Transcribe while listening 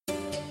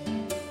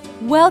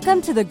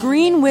Welcome to the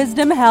Green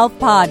Wisdom Health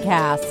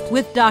Podcast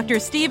with Dr.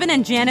 Stephen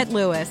and Janet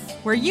Lewis,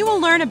 where you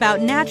will learn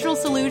about natural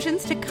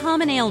solutions to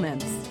common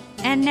ailments.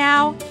 And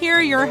now, here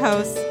are your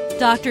hosts,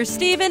 Dr.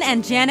 Stephen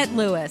and Janet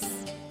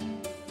Lewis.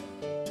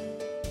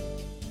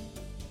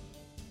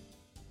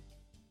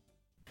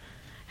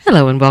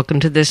 Hello and welcome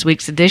to this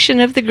week's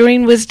edition of the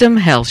Green Wisdom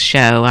Health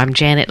Show. I'm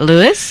Janet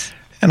Lewis.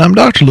 And I'm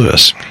Dr.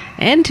 Lewis.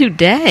 And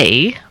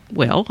today,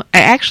 well,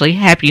 actually,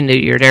 Happy New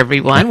Year to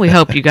everyone. We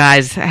hope you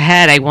guys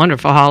had a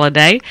wonderful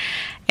holiday.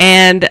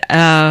 And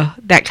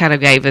that kind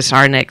of gave us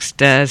our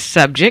next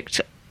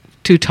subject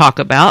to talk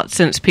about,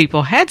 since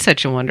people had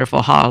such a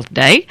wonderful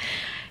holiday,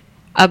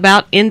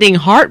 about ending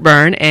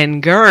heartburn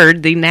and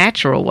GERD the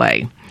natural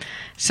way.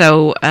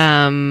 So,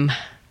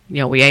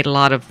 we ate a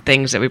lot of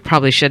things that we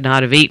probably should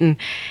not have eaten.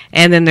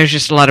 And then there's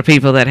just a lot of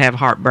people that have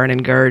heartburn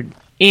and GERD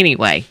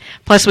anyway.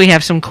 Plus, we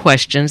have some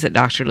questions that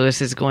Dr.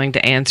 Lewis is going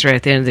to answer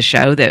at the end of the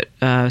show. That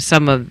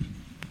some of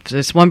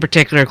this one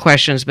particular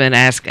question has been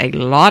asked a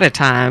lot of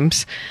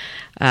times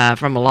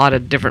from a lot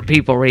of different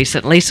people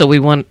recently. So we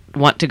want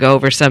to go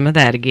over some of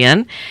that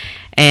again.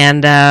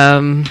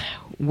 And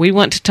we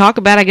want to talk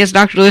about, I guess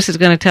Dr. Lewis is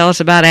going to tell us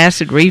about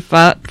acid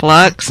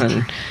reflux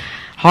and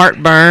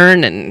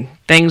heartburn and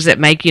things that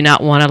make you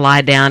not want to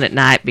lie down at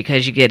night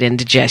because you get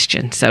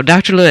indigestion. So,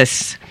 Dr.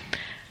 Lewis,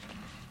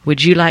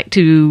 would you like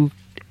to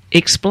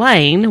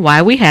explain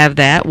why we have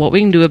that, what we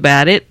can do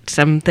about it,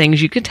 some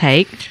things you could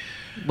take?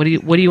 What do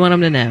you want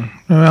them to know?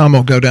 I'm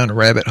going to go down the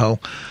rabbit hole.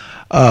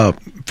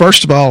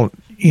 First of all,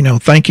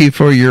 thank you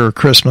for your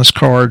Christmas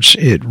cards.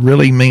 It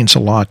really means a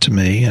lot to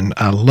me, and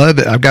I love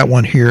it. I've got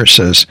one here. It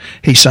says,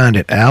 he signed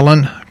it,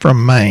 Alan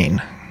from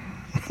Maine.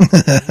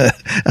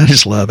 I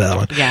just love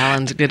Alan. Yeah,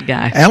 Alan's a good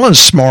guy. Alan's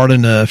smart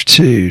enough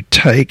to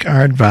take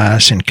our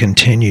advice and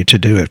continue to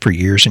do it for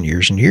years and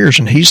years and years.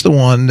 And he's the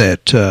one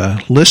that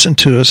listened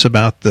to us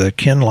about the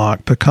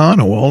Kinloch pecan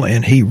oil,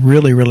 and he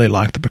really, really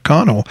liked the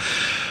pecan oil.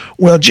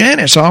 Well,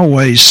 Janet's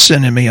always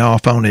sending me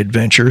off on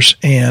adventures,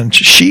 and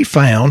she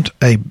found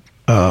a,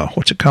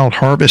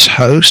 Harvest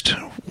Host,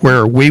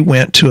 where we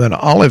went to an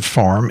olive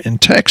farm in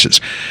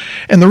Texas.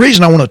 And the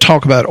reason I want to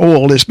talk about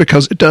oil is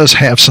because it does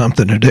have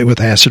something to do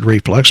with acid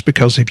reflux,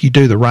 because if you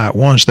do the right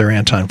ones, they're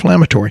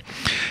anti-inflammatory.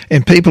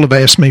 And people have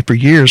asked me for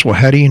years, well,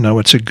 how do you know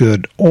it's a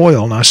good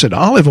oil? And I said,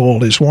 olive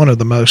oil is one of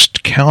the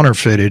most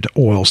counterfeited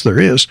oils there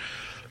is.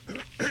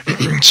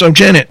 So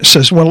Janet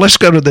says, well, let's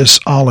go to this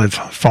olive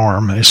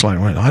farm. It's like,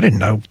 well, I didn't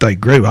know they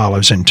grew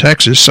olives in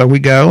Texas. So we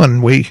go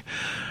and we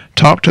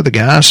talked to the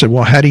guy. I said,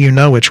 well, how do you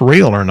know it's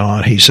real or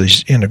not? He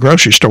says, in the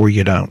grocery store,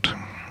 you don't.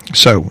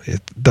 So if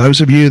those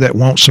of you that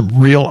want some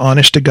real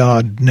honest to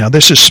God, now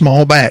this is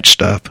small batch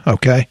stuff,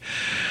 okay?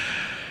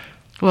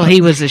 Well, he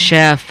was a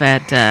chef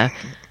at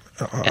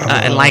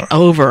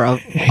over a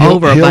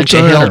bunch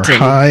of Hilton or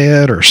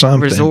Hyatt or something,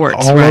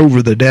 resorts, all right,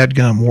 over the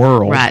dadgum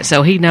world. Right,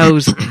 so he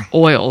knows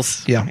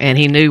oils, yeah, and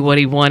he knew what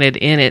he wanted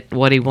in it,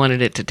 what he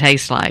wanted it to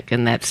taste like,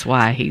 and that's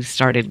why he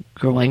started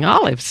growing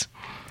olives.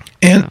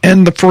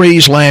 And the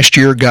freeze last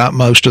year got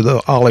most of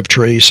the olive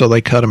trees, so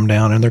they cut them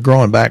down, and they're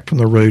growing back from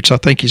the roots. I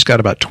think he's got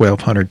about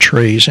 1,200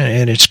 trees,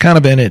 and it's kind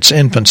of in its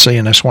infancy,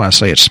 and that's why I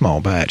say it's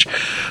small batch.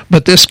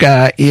 But this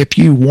guy, if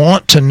you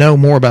want to know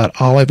more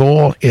about olive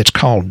oil, it's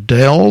called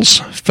Dell's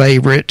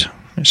Favorite.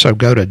 So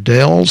go to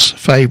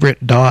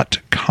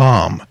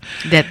dellsfavorite.com.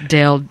 That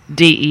Dell,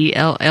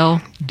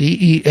 D-E-L-L?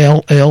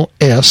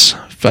 D-E-L-L-S,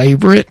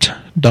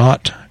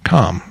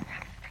 favorite.com.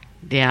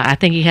 Yeah, I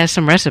think he has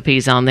some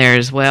recipes on there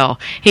as well.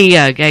 He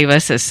gave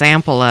us a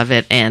sample of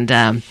it, and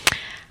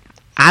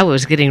I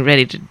was getting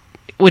ready to,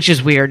 which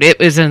is weird. It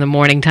was in the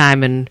morning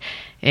time, and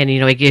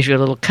he gives you a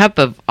little cup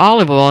of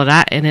olive oil,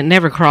 and it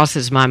never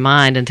crosses my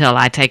mind until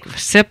I take a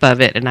sip of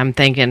it, and I'm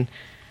thinking,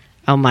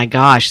 oh my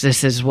gosh,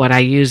 this is what I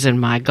use in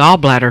my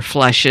gallbladder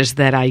flushes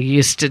that I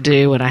used to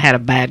do when I had a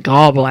bad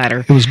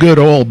gallbladder. It was good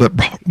oil, but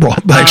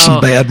brought back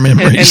some bad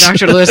memories. And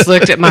Dr. Lewis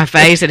looked at my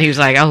face, and he was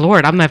like, oh,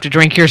 Lord, I'm going to have to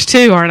drink yours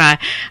too, aren't I?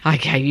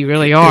 Like, yeah, you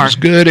really are. It was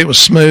good. It was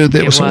smooth.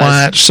 It was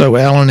light. So,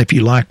 Alan, if you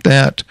like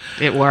that.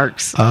 It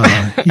works.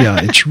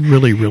 Yeah, it's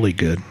really, really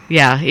good.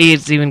 Yeah,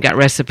 he's even got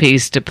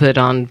recipes to put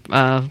on,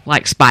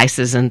 like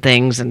spices and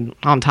things, and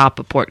on top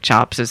of pork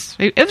chops.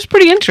 It was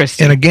pretty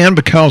interesting. And again,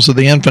 because of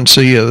the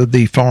infancy of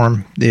the farm,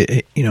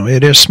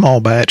 it is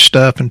small batch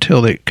stuff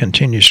until it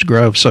continues to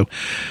grow. So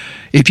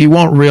if you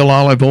want real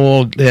olive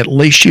oil, at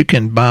least you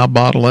can buy a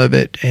bottle of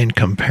it and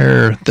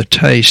compare the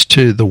taste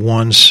to the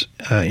ones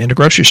in the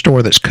grocery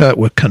store that's cut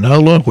with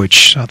canola,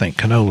 which I think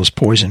canola is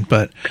poison,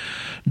 but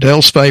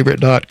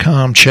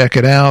dellsfavorite.com, check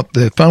it out.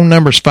 The phone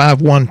number is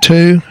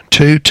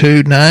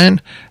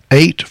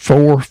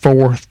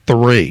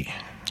 512-229-8443.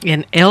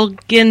 In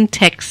Elgin,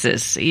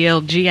 Texas,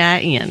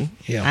 E-L-G-I-N.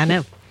 Yeah. I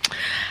know.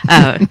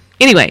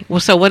 Anyway, well,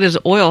 so what does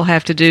oil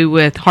have to do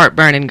with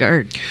heartburn and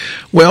GERD?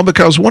 Well,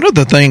 because one of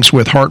the things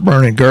with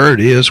heartburn and GERD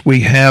is we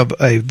have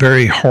a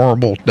very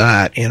horrible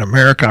diet in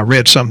America. I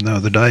read something the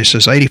other day, it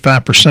says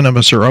 85% of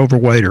us are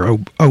overweight or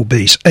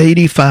obese.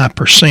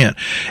 85%.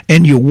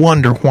 And you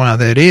wonder why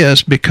that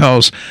is,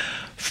 because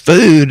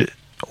food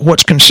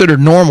what's considered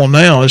normal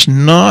now is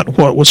not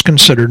what was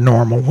considered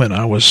normal when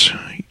I was,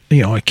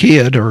 a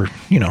kid, or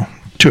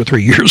 2 or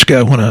 3 years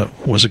ago when I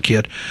was a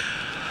kid.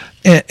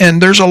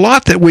 And there's a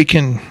lot that we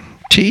can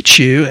teach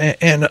you.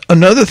 And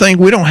another thing,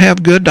 we don't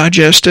have good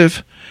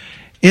digestive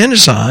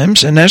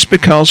enzymes, and that's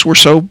because we're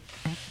so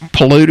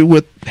polluted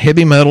with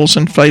heavy metals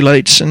and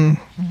phthalates and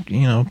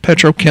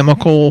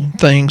petrochemical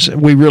things.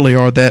 We really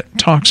are that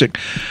toxic.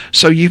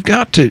 So you've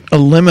got to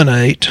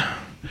eliminate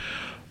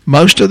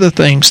most of the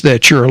things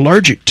that you're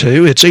allergic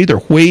to. It's either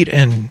wheat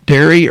and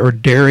dairy or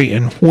dairy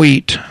and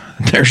wheat.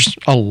 There's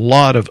a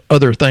lot of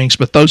other things,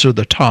 but those are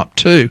the top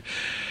two.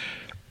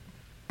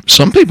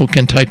 Some people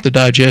can take the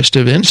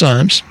digestive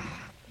enzymes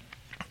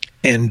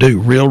and do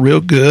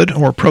real good,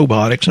 or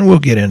probiotics, and we'll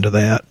get into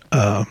that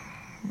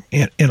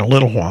in a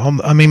little while.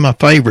 I mean, my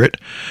favorite,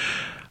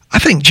 I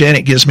think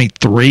Janet gives me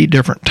 3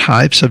 different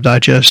types of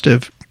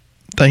digestive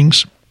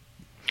things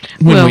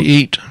when we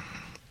eat.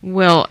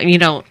 Well,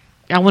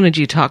 I wanted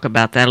you to talk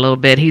about that a little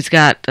bit. He's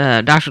got,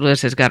 Dr.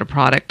 Lewis has got a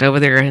product over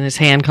there in his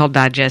hand called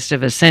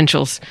Digestive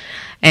Essentials.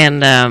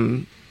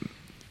 And,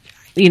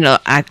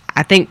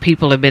 I think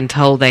people have been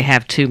told they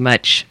have too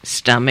much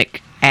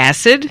stomach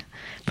acid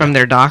from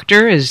their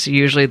doctor is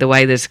usually the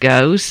way this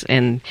goes.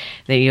 And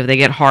they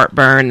get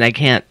heartburn. They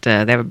can't,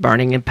 they have a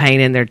burning and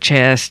pain in their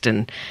chest,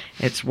 and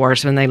it's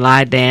worse when they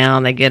lie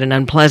down. They get an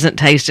unpleasant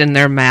taste in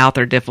their mouth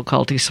or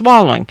difficulty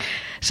swallowing.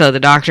 So the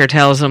doctor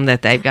tells them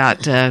that they've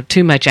got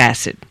too much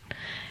acid.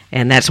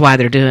 And that's why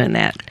they're doing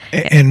that.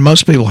 And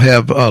most people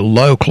have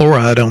low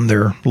chloride on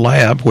their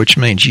lab, which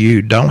means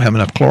you don't have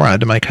enough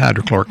chloride to make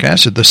hydrochloric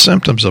acid. The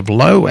symptoms of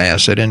low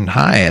acid and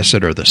high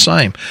acid are the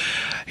same.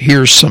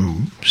 Here's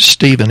some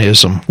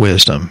Stephenism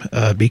wisdom.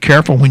 Be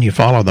careful when you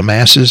follow the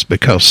masses,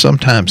 because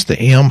sometimes the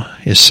M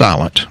is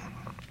silent.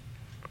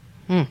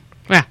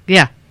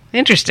 Yeah.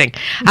 Interesting.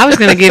 I was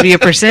going to give you a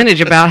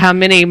percentage about how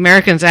many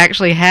Americans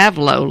actually have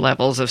low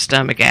levels of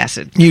stomach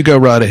acid. You go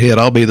right ahead.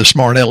 I'll be the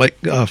smart aleck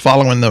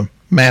following the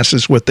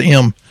masses with the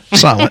M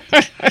silent.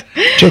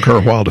 Took her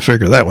a while to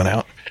figure that one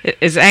out.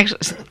 It's actually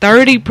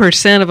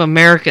 30% of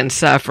Americans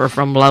suffer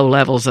from low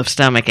levels of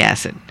stomach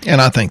acid.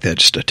 And I think that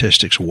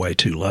statistic's way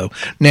too low.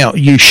 Now,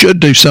 you should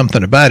do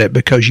something about it,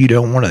 because you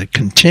don't want to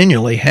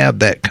continually have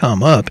that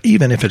come up,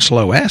 even if it's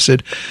low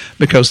acid,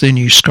 because then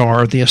you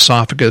scar the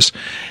esophagus,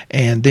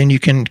 and then you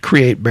can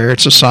create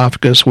Barrett's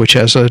esophagus, which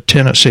has a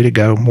tendency to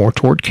go more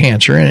toward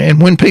cancer.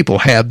 And when people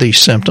have these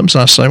symptoms,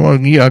 I say, well,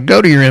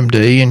 go to your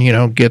MD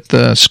and, get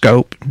the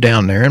scope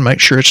down there and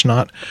make sure it's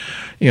not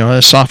an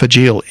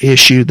esophageal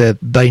issue that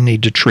they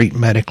need to treat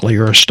medically,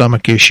 or a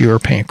stomach issue, or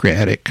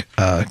pancreatic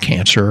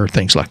cancer, or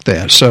things like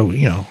that. So,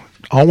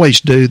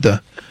 always do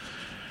the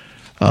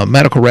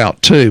medical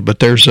route too, but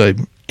there's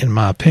in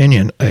my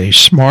opinion, a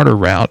smarter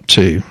route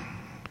to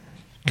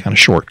kind of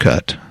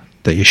shortcut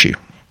the issue.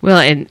 Well,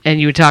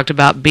 and you talked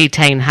about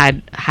betaine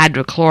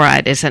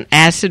hydrochloride. It's an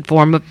acid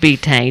form of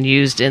betaine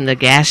used in the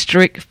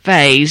gastric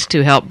phase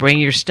to help bring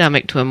your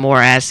stomach to a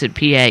more acid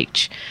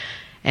pH.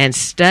 And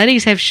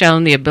studies have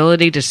shown the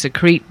ability to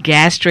secrete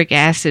gastric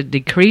acid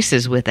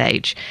decreases with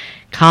age.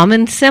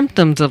 Common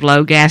symptoms of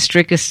low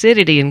gastric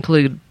acidity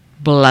include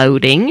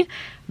bloating,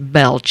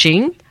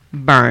 belching,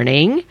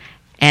 burning,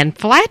 and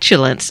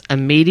flatulence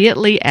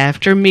immediately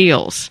after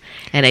meals,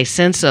 and a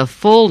sense of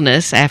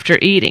fullness after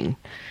eating.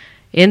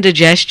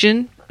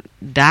 Indigestion,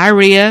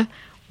 diarrhea,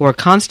 or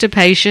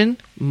constipation,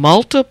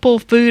 multiple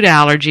food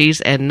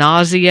allergies, and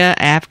nausea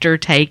after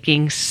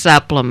taking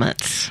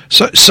supplements.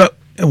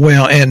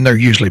 Well, and they're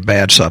usually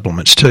bad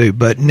supplements too.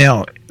 But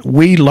now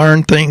we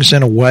learn things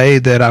in a way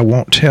that I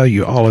won't tell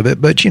you all of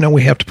it, but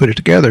we have to put it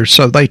together.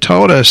 So they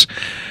taught us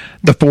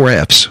the 4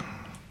 F's: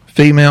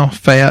 female,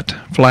 fat,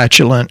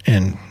 flatulent,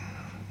 and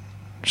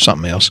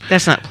something else.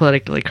 That's not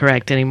politically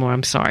correct anymore.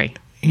 I'm sorry.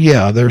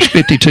 Yeah, there's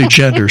 52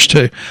 genders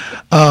too.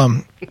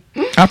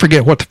 I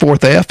forget what the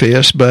 4th F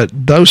is, but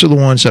those are the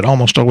ones that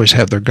almost always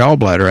have their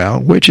gallbladder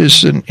out, which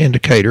is an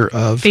indicator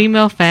of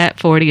female, fat,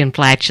 40, and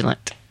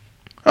flatulent.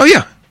 Oh,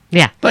 yeah.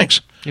 Yeah.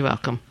 Thanks. You're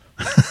welcome.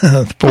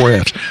 4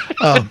 F's.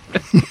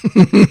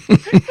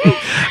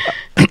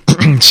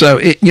 So,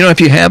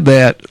 if you have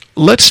that,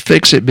 let's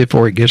fix it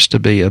before it gets to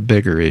be a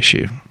bigger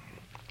issue.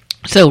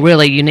 So,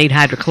 really, you need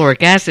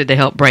hydrochloric acid to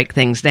help break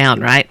things down,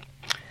 right?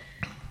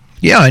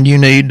 Yeah, and you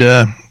need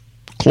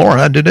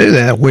chloride to do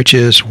that, which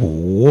is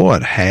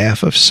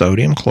half of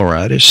sodium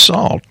chloride is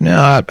salt.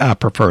 Now, I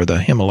prefer the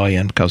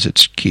Himalayan because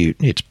it's cute,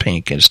 it's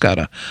pink, and it's got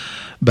a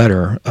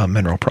better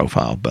mineral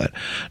profile. But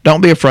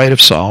don't be afraid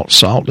of salt.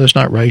 Salt does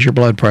not raise your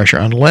blood pressure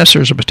unless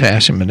there's a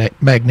potassium,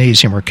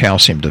 magnesium, or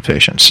calcium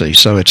deficiency.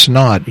 So it's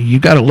not. You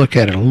got to look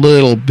at it a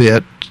little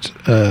bit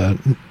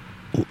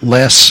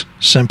less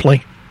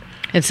simply.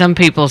 And some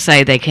people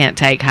say they can't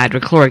take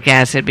hydrochloric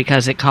acid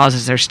because it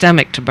causes their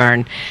stomach to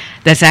burn.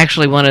 That's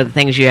actually one of the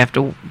things you have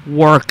to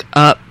work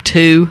up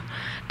to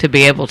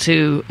be able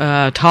to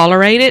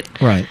tolerate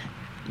it. Right.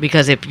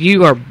 Because if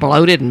you are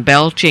bloated and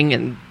belching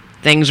and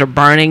things are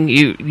burning,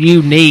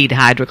 you need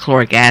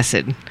hydrochloric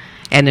acid.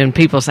 And then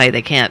people say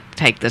they can't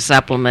take the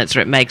supplements or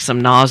it makes them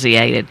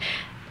nauseated.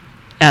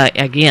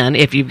 again,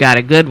 if you've got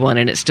a good one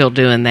and it's still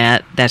doing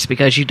that, that's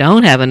because you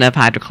don't have enough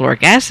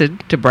hydrochloric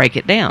acid to break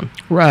it down.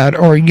 Right.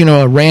 Or,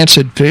 a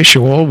rancid fish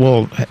oil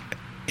will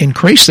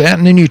increase that,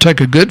 and then you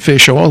take a good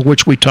fish oil,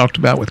 which we talked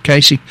about with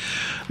Casey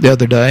the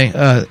other day.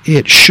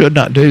 It should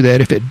not do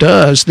that. If it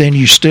does, then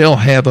you still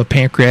have a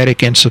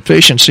pancreatic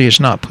insufficiency. It's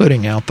not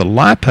putting out the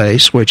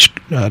lipase, which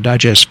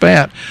digests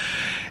fat.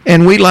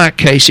 And we like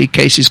Casey.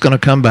 Casey's going to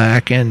come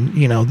back, and,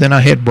 then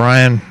I had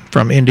Brian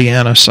from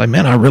Indiana say,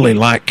 man, I really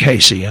like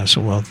Casey. I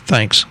said, well,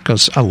 thanks,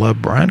 because I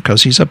love Brian,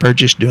 because he's up there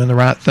just doing the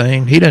right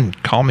thing. He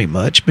doesn't call me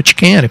much, but you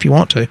can if you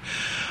want to.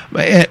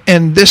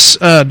 And this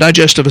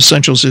Digestive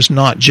Essentials is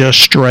not just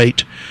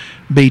straight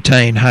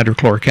betaine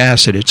hydrochloric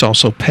acid. It's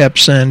also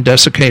pepsin,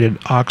 desiccated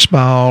ox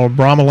bile,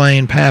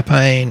 bromelain,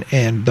 papain,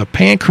 and the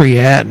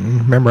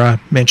pancreatin. Remember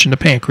I mentioned the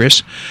pancreas,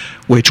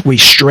 which we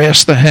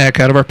stress the heck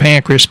out of our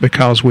pancreas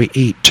because we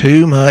eat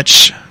too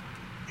much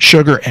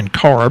sugar and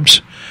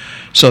carbs.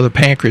 So the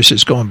pancreas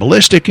is going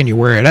ballistic and you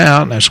wear it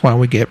out, and that's why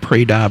we get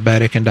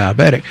pre-diabetic and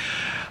diabetic.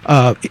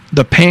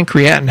 The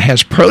pancreatin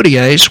has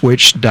protease,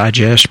 which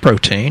digests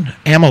protein,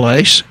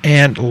 amylase,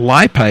 and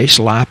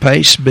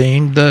lipase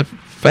being the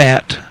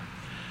fat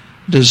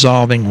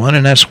dissolving one,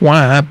 and that's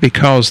why,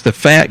 because the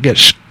fat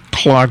gets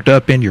clogged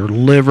up in your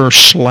liver /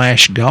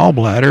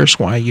 gallbladder, is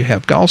why you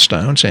have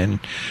gallstones and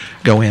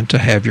go in to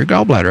have your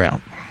gallbladder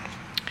out.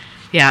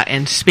 Yeah,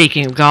 and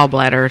speaking of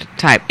gallbladder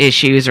type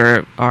issues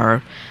or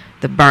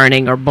the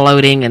burning or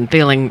bloating and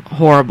feeling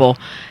horrible,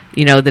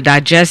 the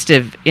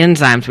digestive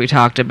enzymes we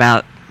talked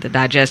about, the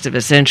Digestive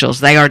Essentials,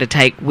 they are to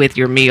take with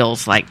your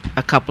meals, like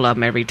a couple of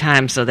them every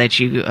time, so that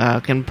you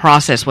can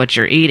process what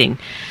you're eating.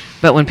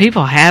 But when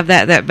people have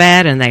that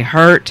bad and they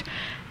hurt,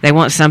 they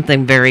want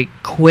something very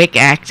quick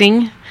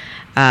acting,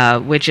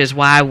 which is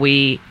why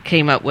we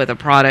came up with a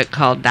product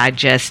called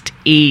Digest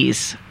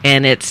Ease.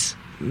 And it's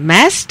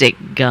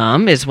mastic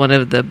gum is one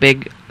of the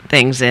big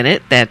things in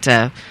it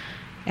that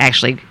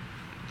actually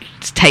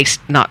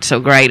tastes not so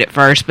great at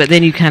first, but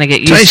then you kind of get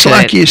used to it. Tastes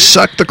like you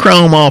sucked the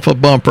chrome off a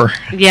bumper.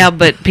 Yeah,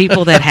 but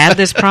people that have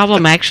this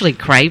problem actually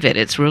crave it.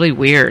 It's really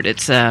weird.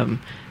 It's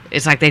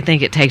like they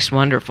think it tastes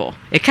wonderful.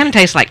 It kind of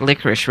tastes like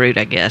licorice root,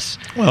 I guess.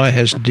 Well, it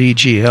has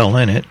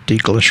DGL in it,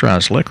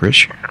 deglycerized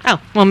licorice. Oh,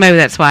 well, maybe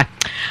that's why.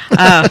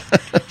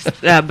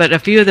 But a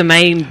few of the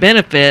main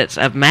benefits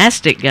of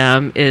mastic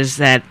gum is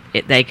that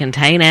they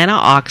contain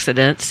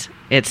antioxidants.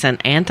 It's an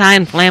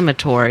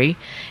anti-inflammatory.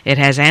 It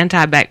has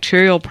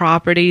antibacterial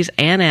properties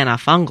and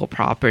antifungal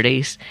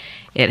properties.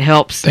 It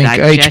helps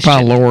digestion. H.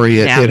 pylori,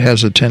 it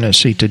has a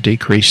tendency to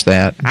decrease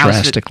that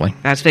drastically.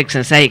 I was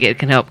fixing to say it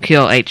can help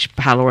kill H.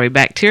 pylori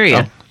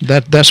bacteria. Oh,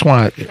 that's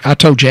why I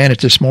told Janet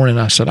this morning,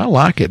 I said, I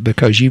like it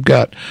because you've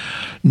got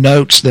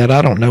notes that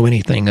I don't know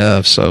anything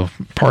of, so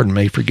pardon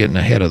me for getting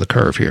ahead of the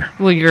curve here.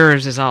 Well,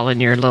 yours is all in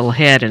your little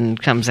head and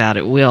comes out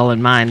at will,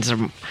 and mine's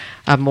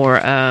a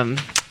more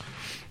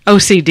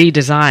OCD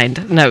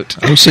designed note.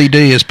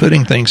 OCD is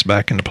putting things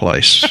back into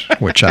place,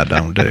 which I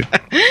don't do.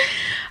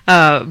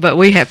 But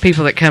we have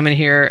people that come in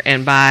here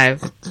and buy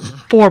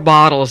 4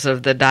 bottles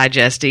of the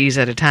Digest Ease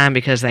at a time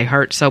because they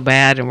hurt so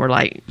bad, and we're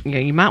like,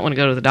 you might want to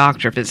go to the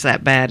doctor if it's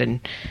that bad and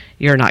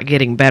you're not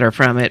getting better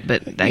from it.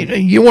 But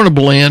you want to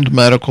blend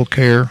medical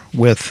care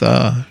with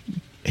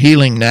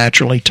healing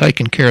naturally,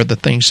 taking care of the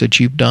things that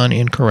you've done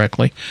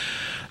incorrectly.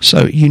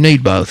 So you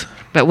need both.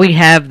 But we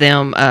have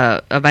them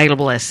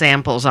available as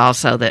samples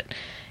also, that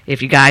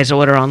if you guys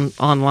order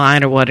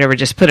online or whatever,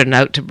 just put a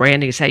note to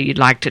Brandy, say you'd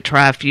like to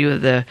try a few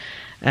of the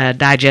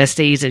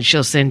Digest Ease, and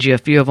she'll send you a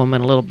few of them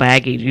in a little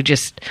baggie. You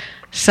just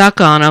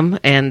suck on them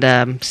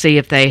and see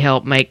if they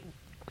help make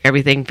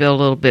everything feel a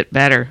little bit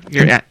better.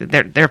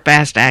 They're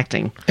fast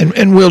acting.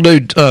 And we'll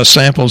do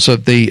samples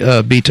of the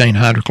betaine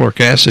hydrochloric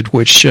acid,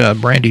 which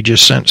Brandy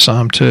just sent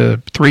some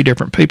to 3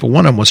 different people.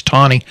 One of them was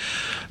Tawny.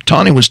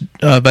 Tawny was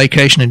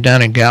vacationing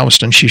down in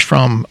Galveston. She's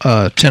from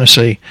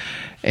Tennessee.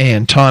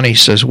 And Tawny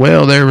says,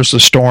 well, there was a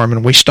storm,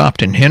 and we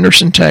stopped in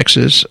Henderson,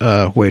 Texas,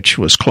 which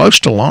was close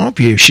to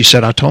Longview. She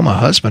said, I told my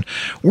husband,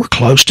 we're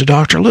close to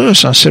Dr.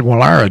 Lewis. I said,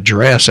 well, our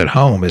address at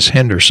home is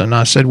Henderson.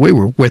 I said, we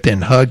were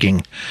within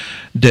hugging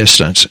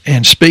distance.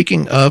 And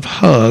speaking of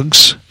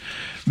hugs,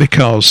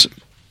 because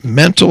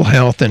mental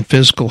health and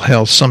physical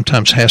health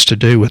sometimes has to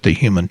do with the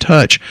human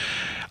touch,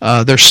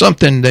 there's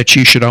something that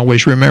you should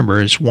always remember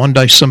is one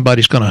day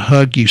somebody's going to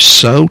hug you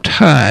so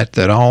tight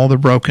that all the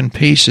broken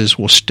pieces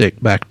will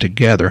stick back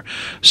together.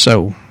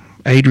 So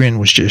Adrienne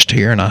was just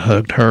here, and I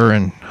hugged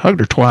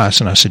her twice,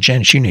 and I said,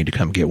 Janice, you need to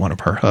come get one of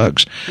her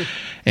hugs.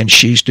 And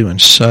she's doing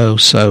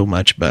so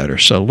much better.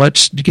 So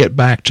let's get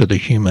back to the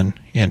human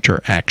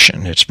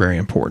interaction. It's very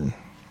important.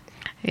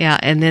 Yeah,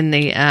 and then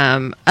the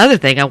other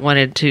thing I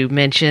wanted to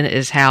mention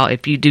is how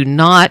if you do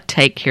not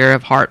take care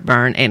of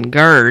heartburn and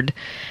GERD,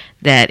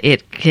 that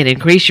it can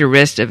increase your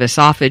risk of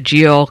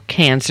esophageal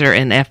cancer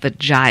and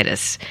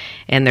esophagitis.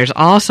 And there's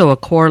also a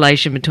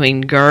correlation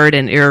between GERD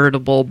and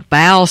irritable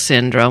bowel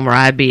syndrome, or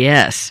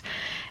IBS.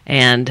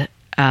 And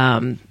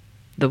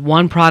the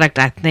one product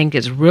I think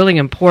is really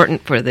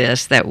important for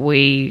this that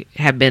we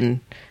have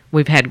been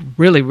we've had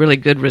really, really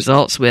good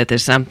results with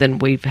is something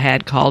we've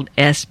had called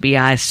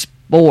SBI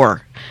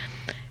Spore.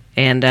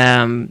 And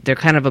they're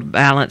kind of a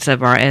balance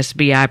of our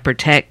SBI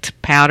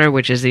Protect powder,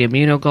 which is the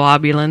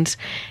immunoglobulins,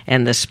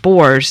 and the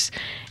spores,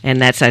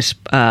 and that's a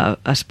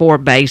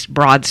spore-based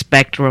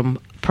broad-spectrum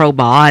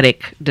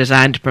probiotic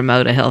designed to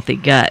promote a healthy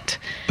gut.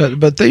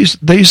 But these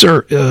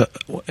are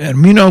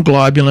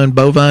immunoglobulin,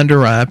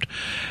 bovine-derived,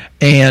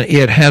 and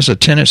it has a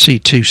tendency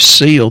to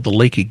seal the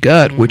leaky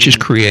gut, which is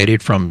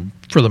created from,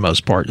 for the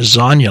most part,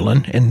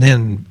 zonulin and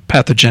then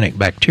pathogenic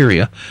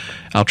bacteria.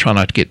 I'll try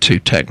not to get too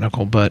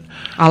technical, but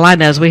all I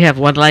know is we have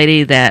one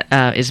lady that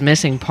is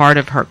missing part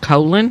of her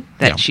colon,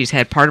 that she's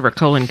had part of her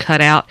colon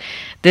cut out.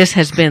 This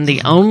has been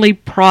the only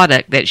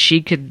product that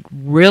she could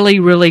really,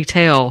 really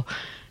tell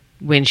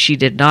when she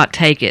did not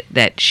take it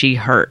that she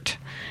hurt.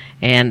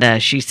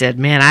 And she said,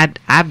 man,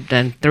 I've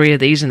done 3 of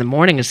these in the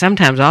morning, and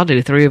sometimes I'll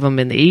do 3 of them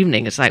in the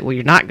evening. It's like, well,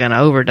 you're not going to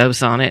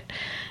overdose on it.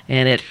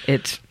 And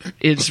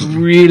it's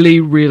really,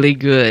 really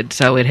good.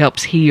 So it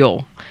helps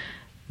heal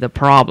the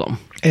problem.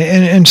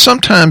 And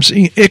sometimes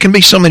it can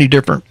be so many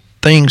different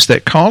things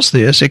that cause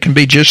this. It can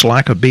be just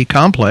like a B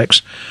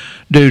complex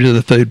due to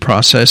the food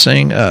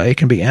processing. It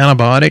can be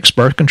antibiotics,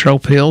 birth control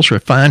pills,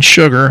 refined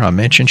sugar. I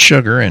mentioned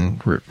sugar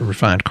and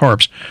refined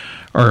carbs,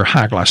 or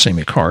high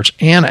glycemic carbs.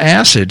 And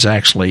acids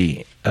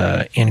actually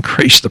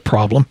increase the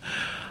problem.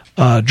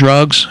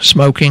 Drugs,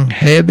 smoking,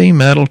 heavy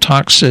metal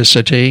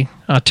toxicity.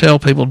 I tell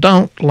people,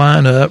 don't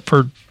line up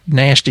for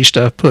nasty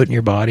stuff put in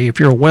your body. If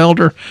you're a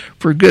welder,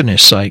 for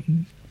goodness sake,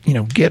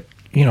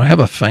 have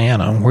a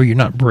fan on where you're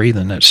not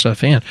breathing that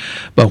stuff in.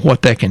 But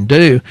what that can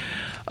do,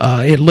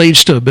 it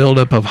leads to a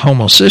buildup of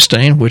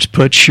homocysteine, which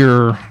puts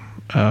your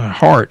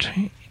heart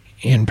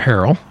in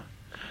peril.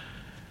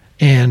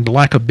 And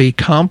like a B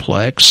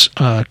complex,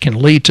 can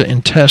lead to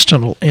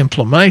intestinal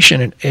inflammation,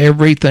 and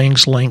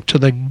everything's linked to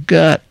the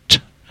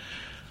gut.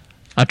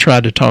 I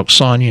tried to talk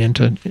Sonia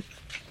into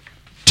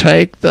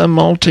take the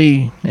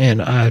multi,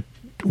 and I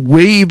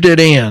weaved it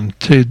in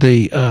to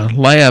the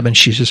lab, and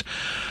she says,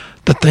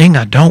 the thing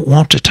I don't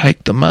want to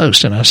take the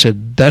most. And I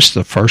said, that's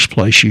the first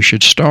place you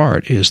should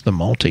start, is the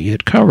multi.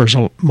 It covers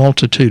a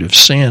multitude of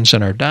sins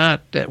in our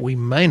diet that we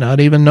may not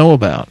even know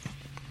about.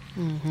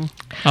 Mm-hmm.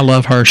 I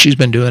love her. She's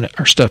been doing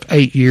her stuff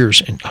 8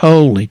 years, and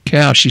holy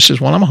cow, she says,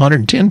 well, I'm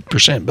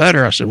 110%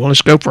 better. I said, well,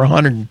 let's go for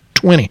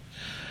 120.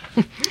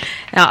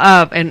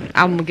 Now, and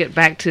I'm going to get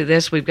back to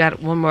this. We've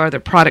got one more other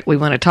product we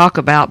want to talk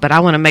about, but I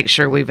want to make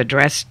sure we've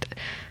addressed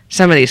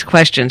some of these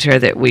questions here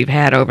that we've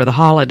had over the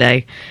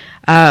holiday.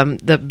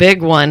 The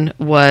big one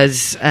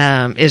was,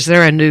 is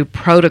there a new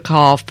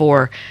protocol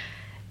for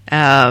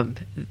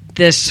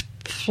this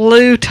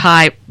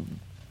flu-type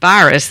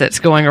virus that's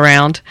going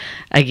around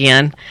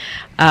again,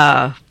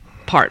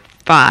 part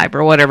 5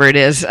 or whatever it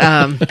is.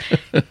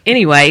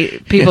 Anyway,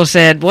 people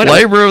said, "What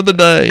flavor of the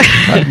day?"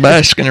 Like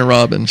Baskin and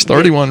Robbins,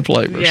 31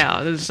 flavors.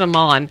 Yeah, there's some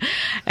on.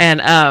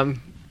 And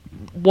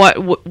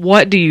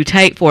what do you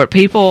take for it?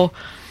 People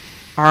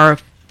are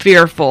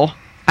fearful.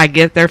 I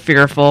get they're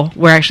fearful.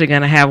 We're actually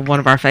going to have one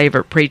of our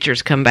favorite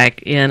preachers come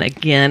back in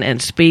again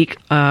and speak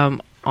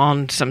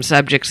on some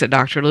subjects that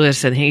Dr.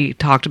 Lewis and he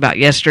talked about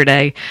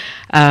yesterday.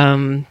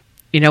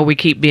 We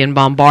keep being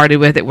bombarded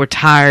with it. We're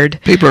tired.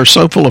 People are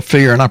so full of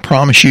fear, and I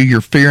promise you,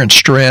 your fear and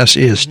stress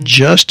is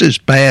just as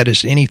bad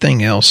as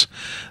anything else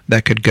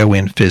that could go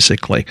in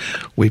physically.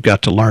 We've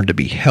got to learn to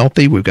be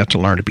healthy. We've got to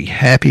learn to be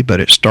happy, but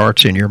it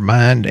starts in your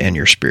mind and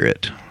your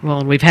spirit. Well,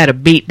 and we've had a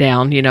beat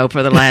down,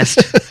 for the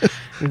last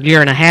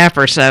year and a half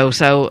or so,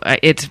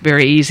 it's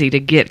very easy to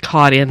get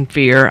caught in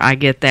fear. I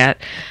get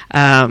that.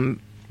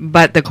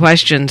 But the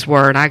questions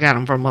were, and I got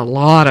them from a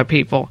lot of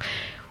people,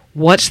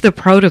 what's the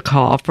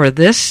protocol for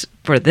this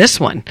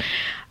one?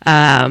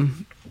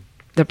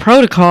 The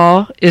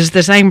protocol is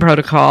the same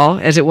protocol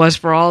as it was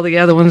for all the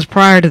other ones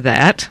prior to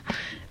that.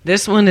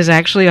 This one is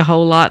actually a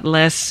whole lot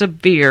less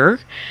severe.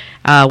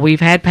 We've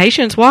had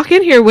patients walk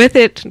in here with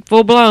it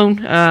full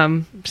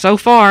blown. So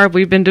far,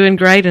 we've been doing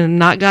great and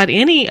not got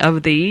any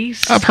of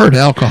these. I've heard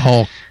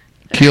alcohol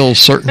kills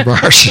certain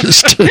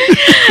viruses too.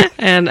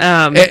 And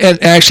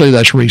actually,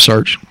 that's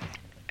research.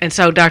 And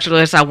so, Dr.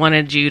 Lewis, I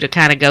wanted you to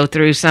kind of go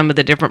through some of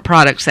the different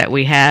products that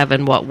we have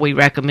and what we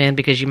recommend,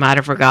 because you might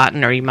have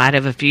forgotten, or you might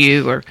have a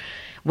few, or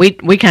we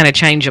kind of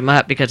change them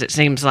up because it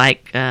seems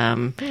like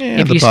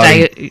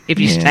if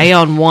you stay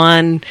on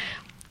one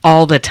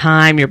all the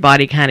time, your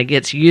body kind of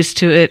gets used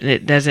to it, and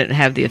it doesn't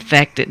have the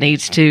effect it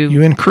needs to.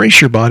 You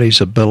increase your body's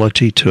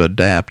ability to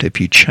adapt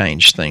if you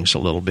change things a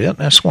little bit.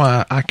 That's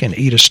why I can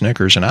eat a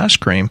Snickers and ice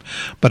cream,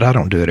 but I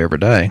don't do it every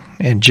day.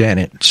 And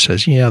Janet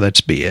says, yeah,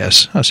 that's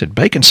BS. I said,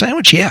 bacon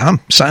sandwich? Yeah,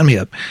 sign me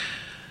up.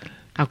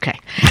 Okay.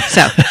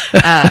 So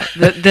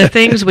the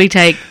things we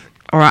take,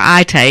 or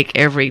I take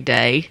every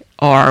day,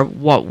 are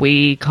what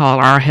we call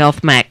our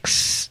Health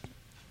Max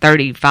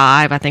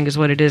 35, I think is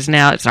what it is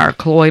now. It's our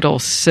colloidal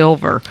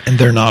silver. And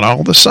they're not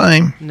all the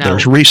same. No.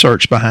 There's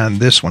research behind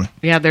this one.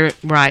 Yeah, they're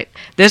right.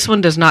 This one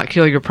does not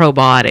kill your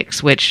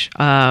probiotics, which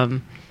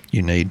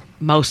you need.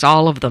 Most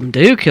all of them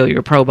do kill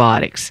your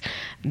probiotics.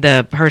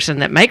 the person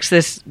that makes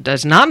this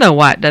does not know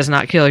why it does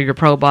not kill your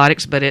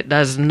probiotics, but it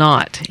does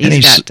not.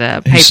 He's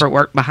got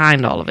paperwork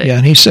behind all of it. Yeah,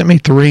 and he sent me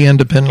 3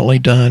 independently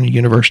done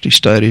university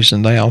studies,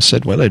 and they all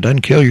said, well, it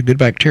doesn't kill your good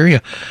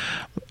bacteria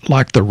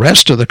like the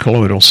rest of the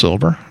colloidal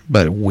silver,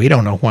 but we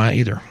don't know why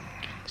either.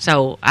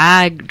 So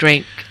I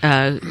drink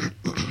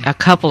a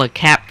couple of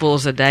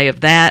capfuls a day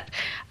of that.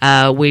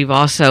 We've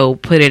also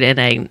put it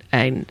in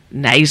a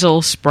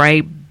nasal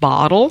spray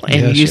bottle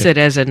and use it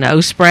as a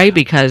nose spray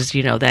because,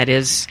 that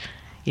is,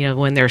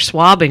 when they're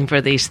swabbing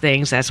for these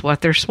things, that's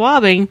what they're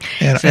swabbing.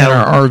 And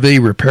our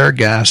RV repair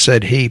guy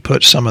said he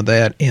put some of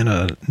that in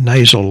a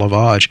nasal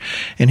lavage,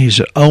 and he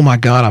said, oh, my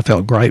God, I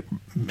felt great.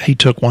 He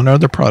took one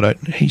other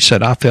product. He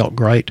said, I felt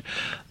great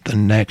the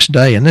next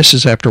day. And this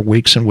is after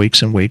weeks and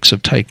weeks and weeks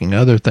of taking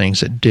other things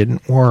that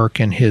didn't work,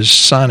 and his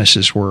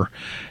sinuses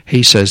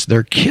he says,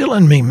 they're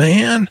killing me,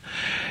 man.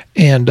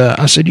 And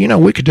I said,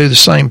 we could do the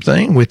same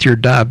thing with your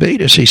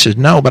diabetes. He said,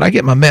 no, but I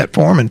get my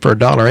metformin for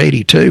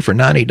 $1.82 for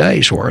 90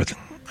 days worth.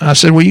 I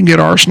said, well, you can get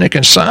arsenic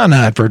and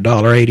cyanide for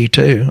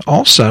 $1.82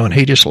 also, and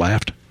he just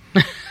laughed.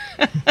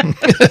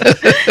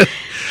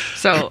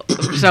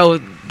 So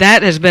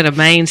that has been a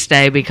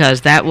mainstay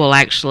because that will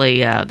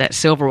actually, that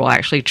silver will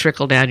actually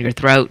trickle down your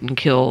throat and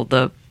kill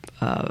the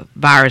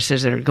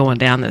viruses that are going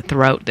down the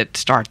throat that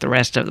start the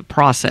rest of the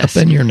process.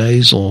 Up in your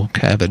nasal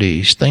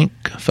cavities. Think,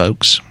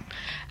 folks.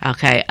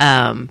 Okay.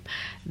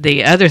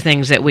 The other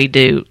things that we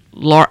do,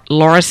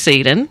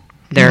 Lauricidin.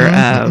 They're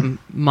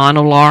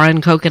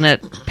monolaurin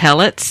coconut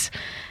pellets.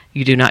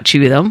 You do not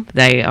chew them.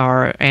 They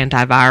are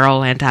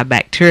antiviral,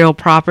 antibacterial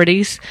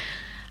properties.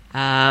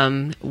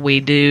 We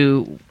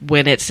do,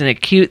 when it's an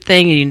acute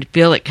thing and you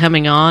feel it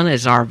coming on,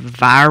 is our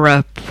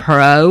Vira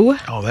Pro.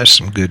 Oh, that's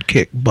some good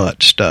kick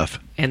butt stuff.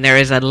 And there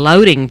is a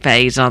loading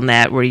phase on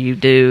that where you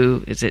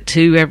do, is it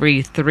 2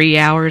 every 3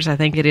 hours, I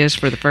think it is,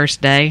 for the first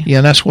day? Yeah,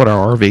 and that's what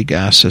our RV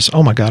guy says.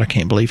 Oh, my God, I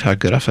can't believe how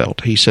good I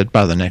felt. He said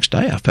by the next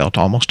day I felt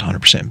almost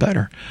 100%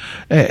 better.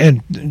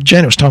 And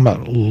Janet was talking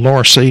about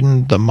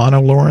Lauricidin, the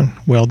monolaurin.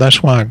 Well,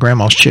 that's why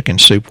Grandma's chicken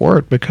soup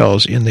worked,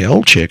 because in the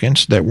old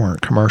chickens that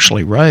weren't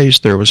commercially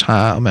raised, there was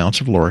high amounts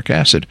of lauric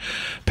acid.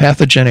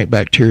 Pathogenic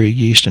bacteria,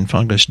 yeast, and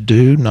fungus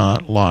do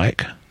not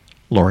like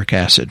lauric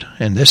acid,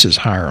 and this is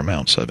higher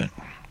amounts of it.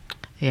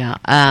 Yeah.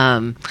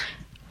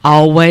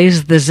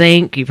 Always the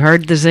zinc. You've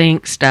heard the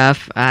zinc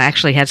stuff. I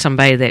actually had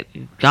somebody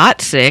that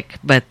got sick,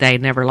 but they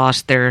never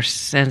lost their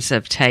sense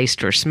of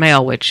taste or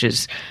smell, which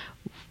is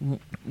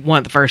one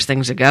of the first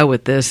things to go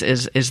with this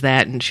is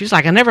that. And she was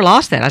like, I never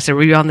lost that. I said,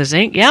 were you on the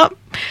zinc? Yep.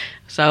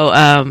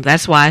 So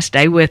that's why I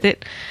stay with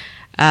it.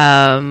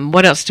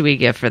 What else do we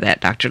give for that,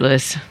 Dr.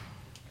 Lewis?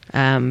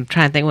 Trying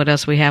to think what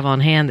else we have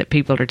on hand that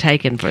people are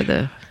taking for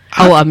the...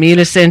 Immune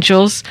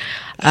Essentials.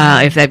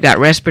 If they've got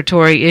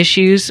respiratory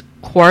issues,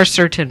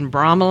 quercetin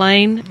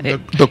bromelain.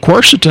 The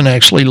quercetin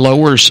actually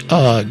lowers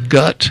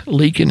gut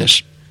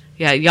leakiness.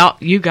 Yeah,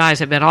 you guys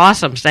have been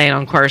awesome staying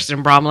on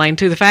quercetin bromelain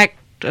to the fact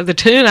of the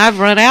tune I've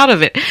run out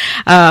of it,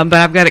 but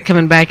I've got it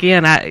coming back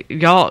in.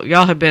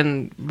 Y'all have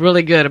been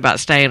really good about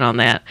staying on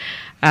that.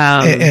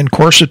 And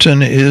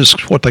quercetin is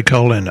what they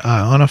call an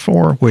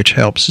ionophore, which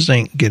helps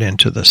zinc get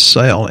into the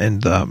cell,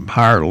 and the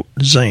higher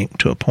zinc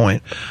to a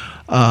point,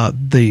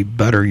 the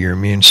better your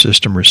immune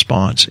system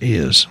response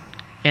is.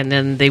 And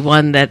then the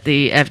one that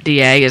the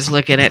FDA is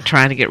looking at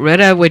trying to get rid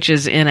of, which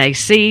is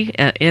NAC,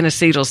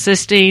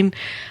 N-acetylcysteine.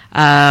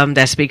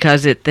 That's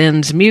because it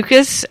thins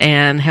mucus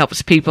and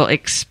helps people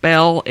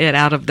expel it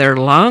out of their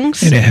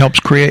lungs. And it helps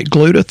create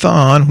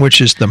glutathione,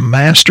 which is the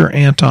master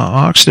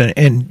antioxidant.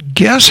 And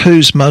guess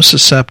who's most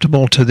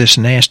susceptible to this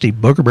nasty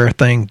booger bear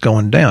thing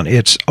going down?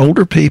 It's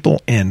older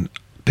people and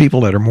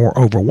people that are more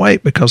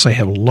overweight because they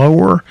have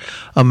lower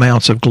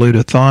amounts of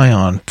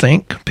glutathione.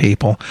 Think,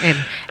 people.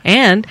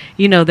 And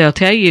they'll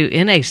tell you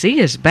NAC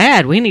is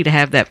bad. We need to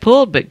have that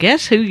pulled. But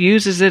guess who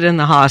uses it in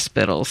the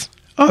hospitals?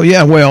 Oh,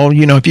 yeah. Well,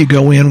 if you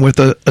go in with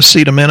a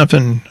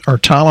acetaminophen or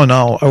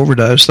Tylenol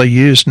overdose, they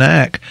use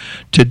NAC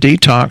to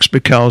detox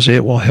because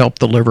it will help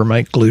the liver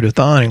make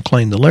glutathione and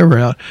clean the liver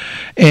out.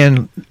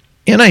 And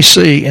NAC,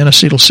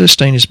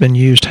 N-acetylcysteine, has been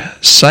used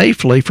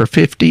safely for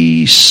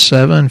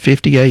 57,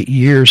 58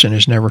 years and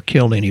has never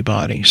killed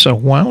anybody. So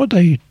why would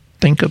they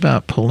think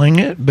about pulling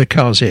it?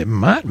 Because it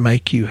might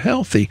make you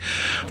healthy.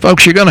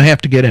 Folks, you're going to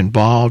have to get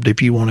involved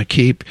if you want to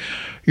keep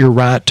your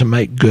right to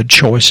make good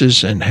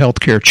choices and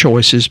healthcare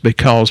choices,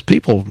 because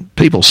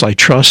people say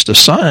trust the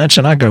science,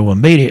 and I go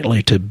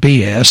immediately to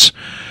BS.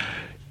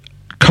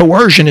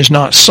 Coercion is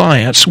not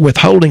science.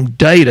 Withholding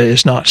data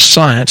is not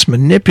science.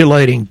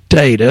 Manipulating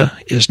data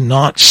is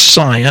not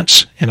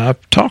science. And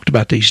I've talked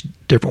about these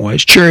different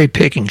ways.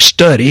 Cherry-picking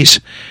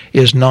studies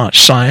is not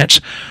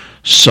science.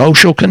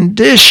 Social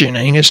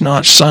conditioning is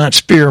not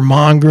science.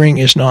 Fear-mongering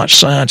is not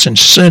science. And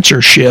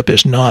censorship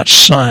is not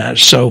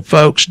science. So,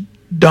 folks,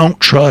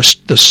 don't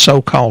trust the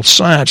so-called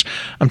science.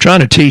 I'm trying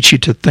to teach you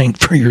to think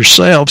for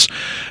yourselves,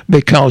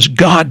 because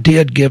God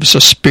did give us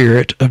a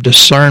spirit of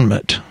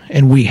discernment,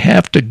 and we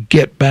have to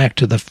get back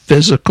to the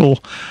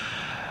physical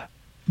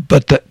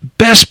But the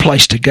best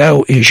place to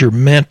go is your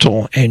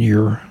mental and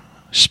your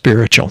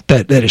spiritual.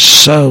 That is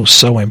so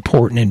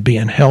important in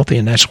being healthy,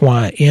 and that's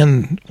why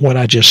in what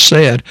I just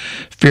said,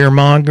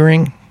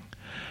 fear-mongering,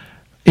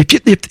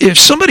 if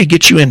somebody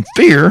gets you in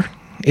fear,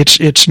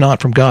 it's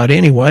not from God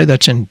anyway.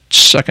 That's in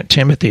 2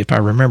 Timothy, if I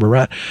remember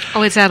right.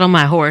 Oh, it's out on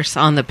my horse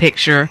on the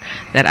picture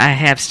that I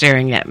have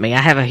staring at me.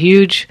 I have a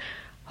huge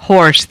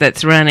horse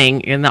that's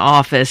running in the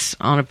office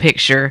on a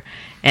picture,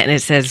 and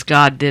it says,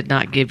 God did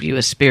not give you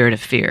a spirit of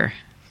fear.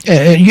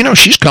 And,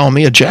 she's called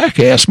me a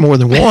jackass more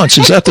than once.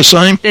 Is that the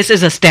same? This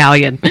is a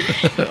stallion.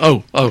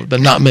 oh,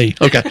 then not me.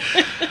 Okay.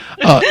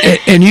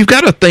 And you've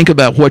got to think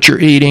about what you're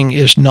eating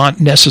is not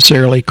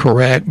necessarily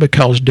correct,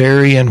 because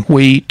dairy and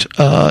wheat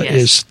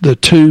is the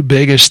two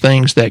biggest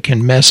things that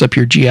can mess up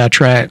your GI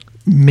tract,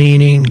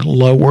 meaning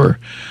lower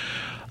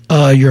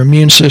your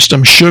immune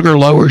system. Sugar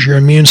lowers your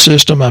immune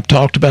system. I've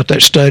talked about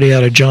that study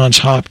out of Johns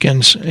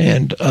Hopkins,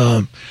 and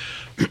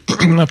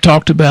I've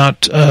talked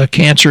about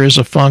cancer as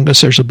a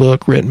fungus. There's a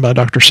book written by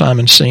Dr.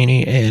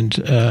 Simoncini, and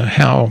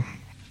how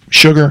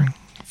sugar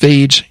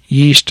feeds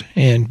yeast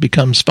and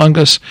becomes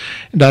fungus,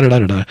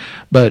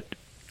 But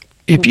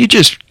if you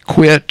just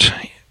quit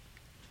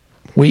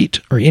wheat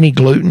or any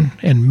gluten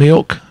and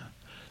milk,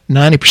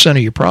 90% of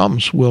your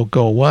problems will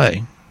go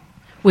away.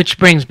 Which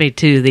brings me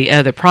to the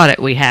other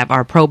product we have,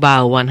 our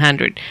ProBio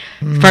 100.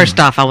 First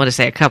off, I want to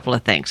say a couple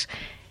of things.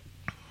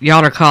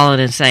 Y'all are calling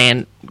and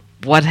saying,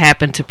 what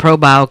happened to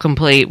ProBio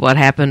Complete? What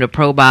happened to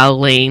ProBio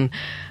Lean?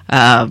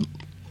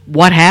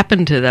 What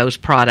happened to those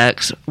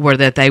products were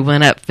that they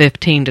went up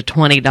 $15 to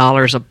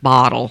 $20 a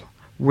bottle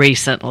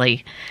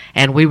recently,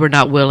 and we were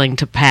not willing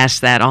to pass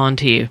that on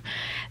to you.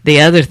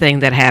 The other thing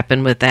that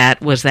happened with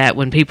that was that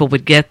when people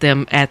would get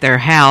them at their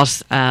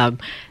house,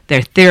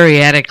 they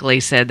theoretically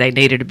said they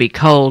needed to be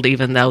cold,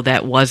 even though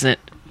that wasn't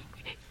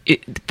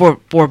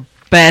for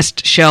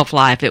best shelf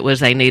life. It was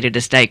they needed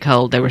to stay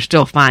cold. They were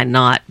still fine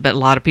not, but a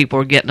lot of people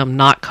were getting them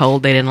not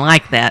cold. They didn't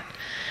like that.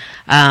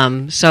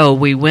 So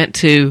we went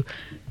to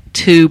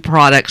 2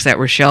 products that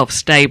were shelf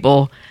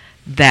stable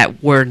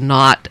that were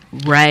not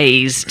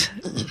raised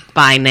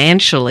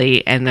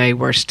financially, and they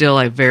were still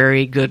a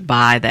very good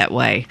buy that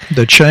way.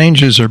 The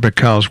changes are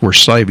because we're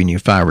saving you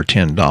 $5 or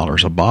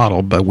 $10 a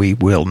bottle, but we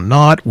will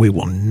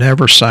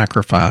never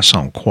sacrifice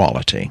on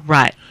quality.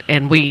 Right.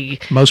 And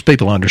most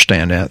people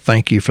understand that.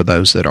 Thank you for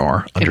those that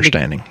are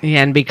understanding.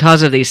 And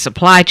because of these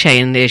supply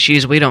chain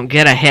issues, we don't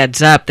get a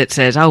heads up that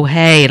says, oh,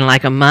 hey, in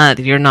like a month,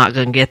 you're not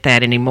going to get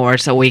that anymore,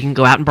 so we can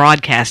go out and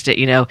broadcast it.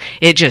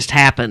 It just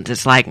happens.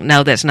 It's like,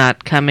 no, that's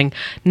not coming.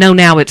 No,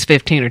 now it's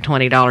 $15 or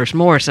 $20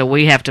 more, so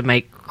we have to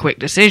make quick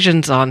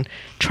decisions on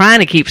trying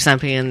to keep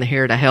something in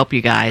here to help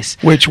you guys.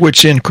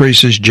 Which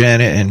increases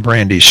Janet and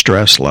Brandy's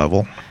stress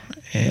level.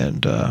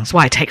 And that's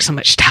why I take so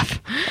much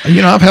stuff.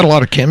 I've had a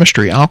lot of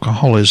chemistry.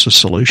 Alcohol is a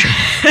solution.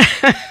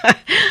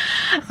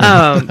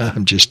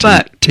 I'm just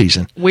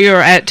teasing. We are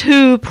at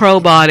 2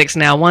 probiotics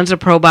now. One's a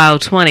ProBio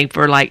 20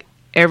 for like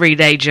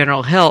everyday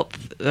general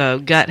health,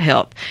 gut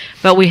health.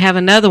 But we have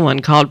another one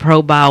called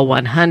ProBio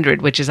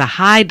 100, which is a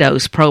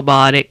high-dose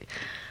probiotic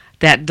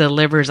that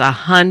delivers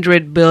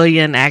 100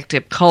 billion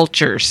active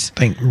cultures. I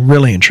think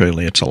really and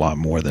truly it's a lot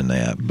more than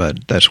that,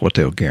 but that's what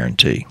they'll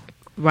guarantee.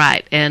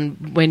 Right,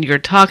 and when you're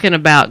talking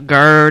about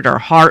GERD or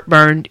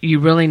heartburn, you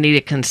really need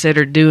to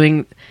consider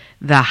doing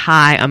the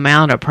high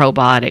amount of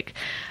probiotic,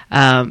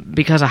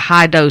 because a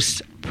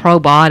high-dose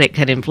probiotic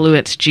can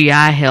influence GI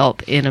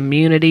health and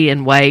immunity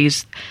in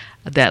ways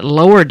that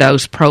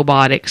lower-dose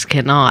probiotics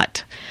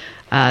cannot.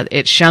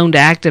 It's shown to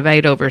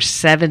activate over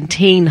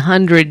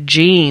 1,700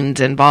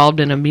 genes involved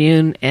in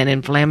immune and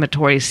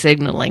inflammatory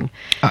signaling.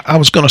 I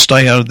was going to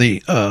stay out of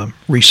the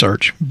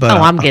research, but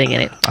I'm getting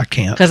in it. I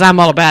can't, because I'm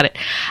all about it.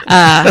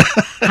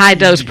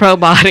 High-dose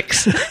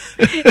probiotics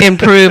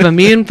improve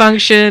immune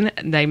function.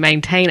 They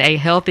maintain a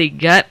healthy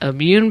gut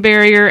immune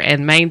barrier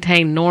and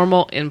maintain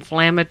normal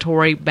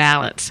inflammatory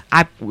balance.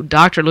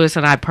 Dr. Lewis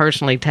and I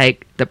personally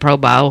take the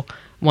ProBio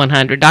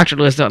 100. Dr.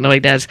 Lewis don't know he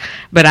does,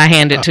 but I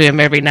hand it to him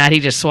every night. He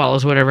just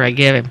swallows whatever I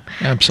give him.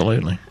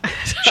 Absolutely.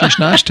 She's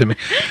nice to me.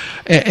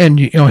 And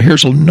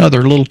here's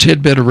another little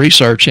tidbit of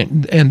research.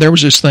 And there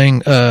was this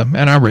thing,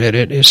 and I read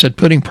it. It said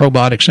putting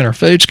probiotics in our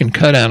foods can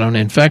cut out on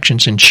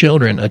infections in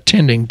children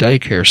attending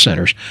daycare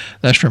centers.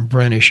 That's from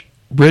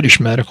British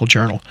Medical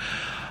Journal.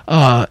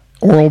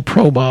 Oral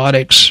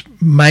probiotics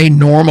may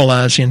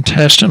normalize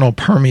intestinal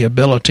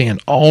permeability and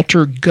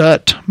alter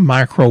gut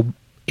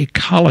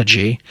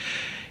microecology,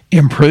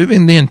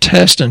 improving the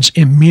intestine's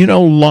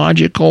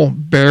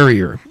immunological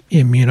barrier.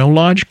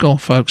 Immunological,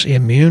 folks,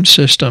 immune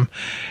system,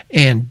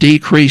 and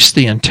decrease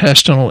the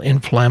intestinal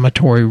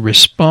inflammatory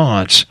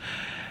response.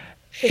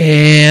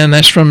 And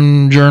that's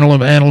from Journal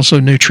of Annals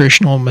of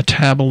Nutritional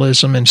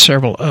Metabolism and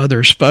several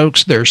others.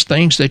 Folks, there's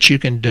things that you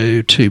can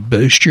do to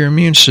boost your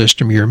immune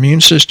system. Your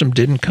immune system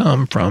didn't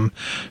come from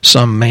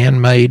some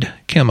man-made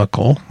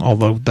chemical,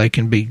 although they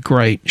can be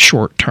great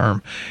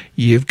short-term.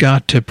 You've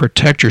got to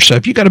protect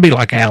yourself. You've got to be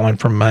like Alan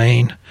from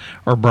Maine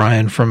or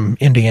Brian from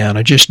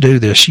Indiana. Just do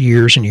this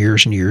years and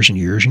years and years and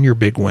years, and you're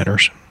big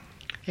winners.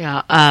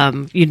 Yeah,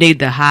 you need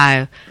the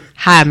high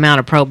amount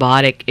of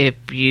probiotic if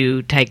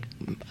you take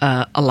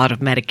a lot of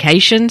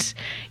medications,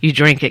 you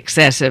drink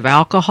excessive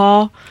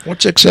alcohol.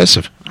 What's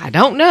excessive? I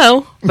don't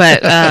know,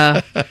 but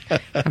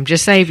I'm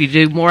just saying if you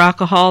do more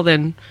alcohol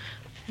than,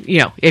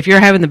 if you're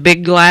having the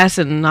big glass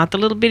and not the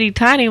little bitty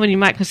tiny one, you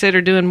might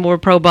consider doing more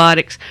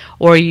probiotics,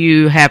 or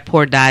you have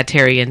poor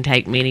dietary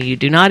intake, meaning you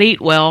do not eat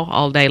well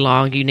all day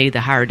long, you need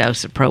the higher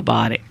dose of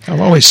probiotic.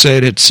 I've always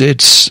said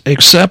it's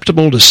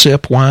acceptable to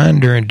sip wine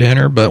during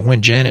dinner, but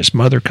when Janet's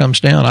mother comes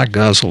down, I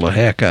guzzle the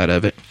heck out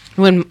of it.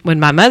 When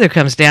my mother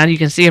comes down, you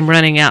can see him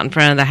running out in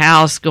front of the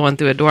house, going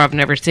through a door I've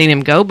never seen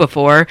him go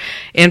before,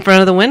 in front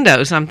of the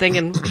windows. I'm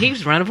thinking,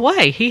 he's run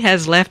away. He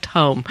has left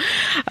home.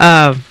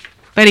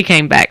 But he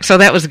came back, so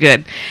that was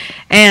good.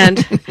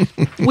 And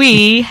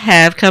we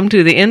have come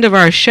to the end of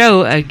our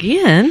show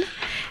again.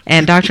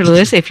 And Dr.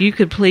 Lewis, if you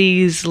could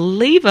please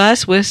leave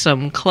us with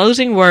some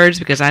closing words,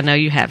 because I know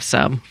you have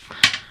some.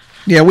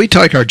 Yeah, we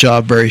take our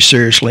job very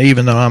seriously,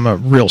 even though I'm a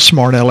real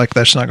smart aleck.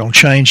 That's not going to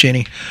change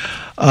any.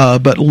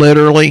 But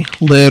literally,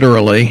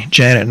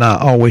 Janet and I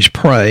always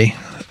pray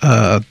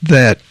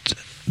that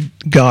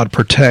God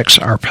protects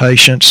our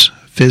patients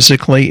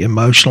physically,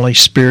 emotionally,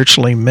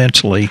 spiritually,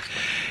 mentally,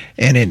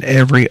 and in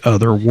every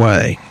other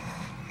way.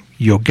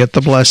 You'll get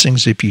the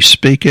blessings if you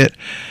speak it,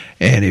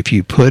 and if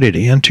you put it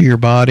into your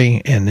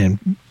body and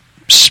then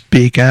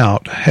speak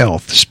out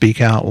health, speak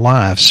out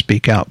life,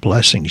 speak out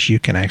blessings, you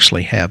can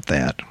actually have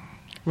that.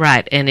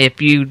 Right, and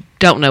if you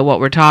don't know what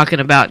we're talking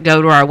about,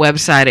 go to our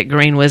website at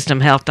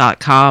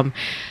greenwisdomhealth.com.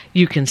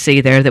 You can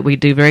see there that we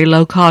do very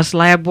low-cost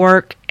lab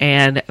work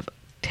and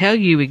tell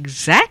you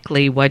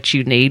exactly what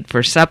you need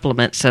for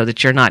supplements so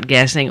that you're not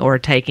guessing or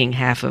taking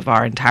half of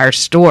our entire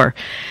store.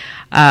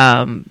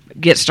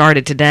 Get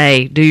started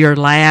today. Do your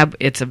lab.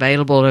 It's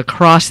available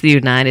across the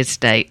United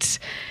States.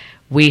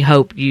 We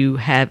hope you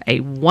have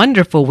a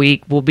wonderful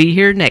week. We'll be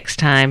here next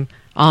time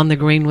on the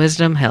Green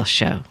Wisdom Health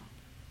Show.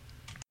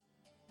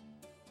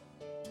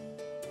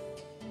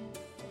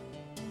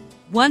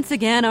 Once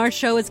again, our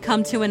show has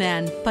come to an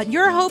end, but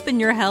your hope in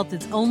your health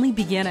is only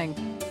beginning.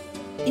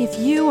 If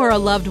you or a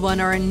loved one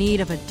are in need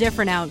of a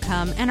different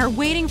outcome and are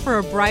waiting for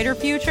a brighter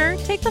future,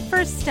 take the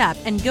first step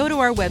and go to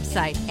our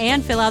website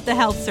and fill out the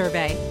health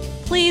survey.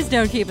 Please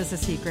don't keep us a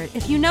secret.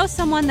 If you know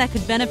someone that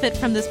could benefit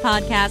from this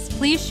podcast,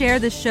 please share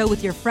this show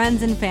with your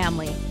friends and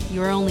family.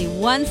 You are only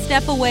one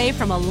step away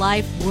from a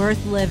life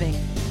worth living.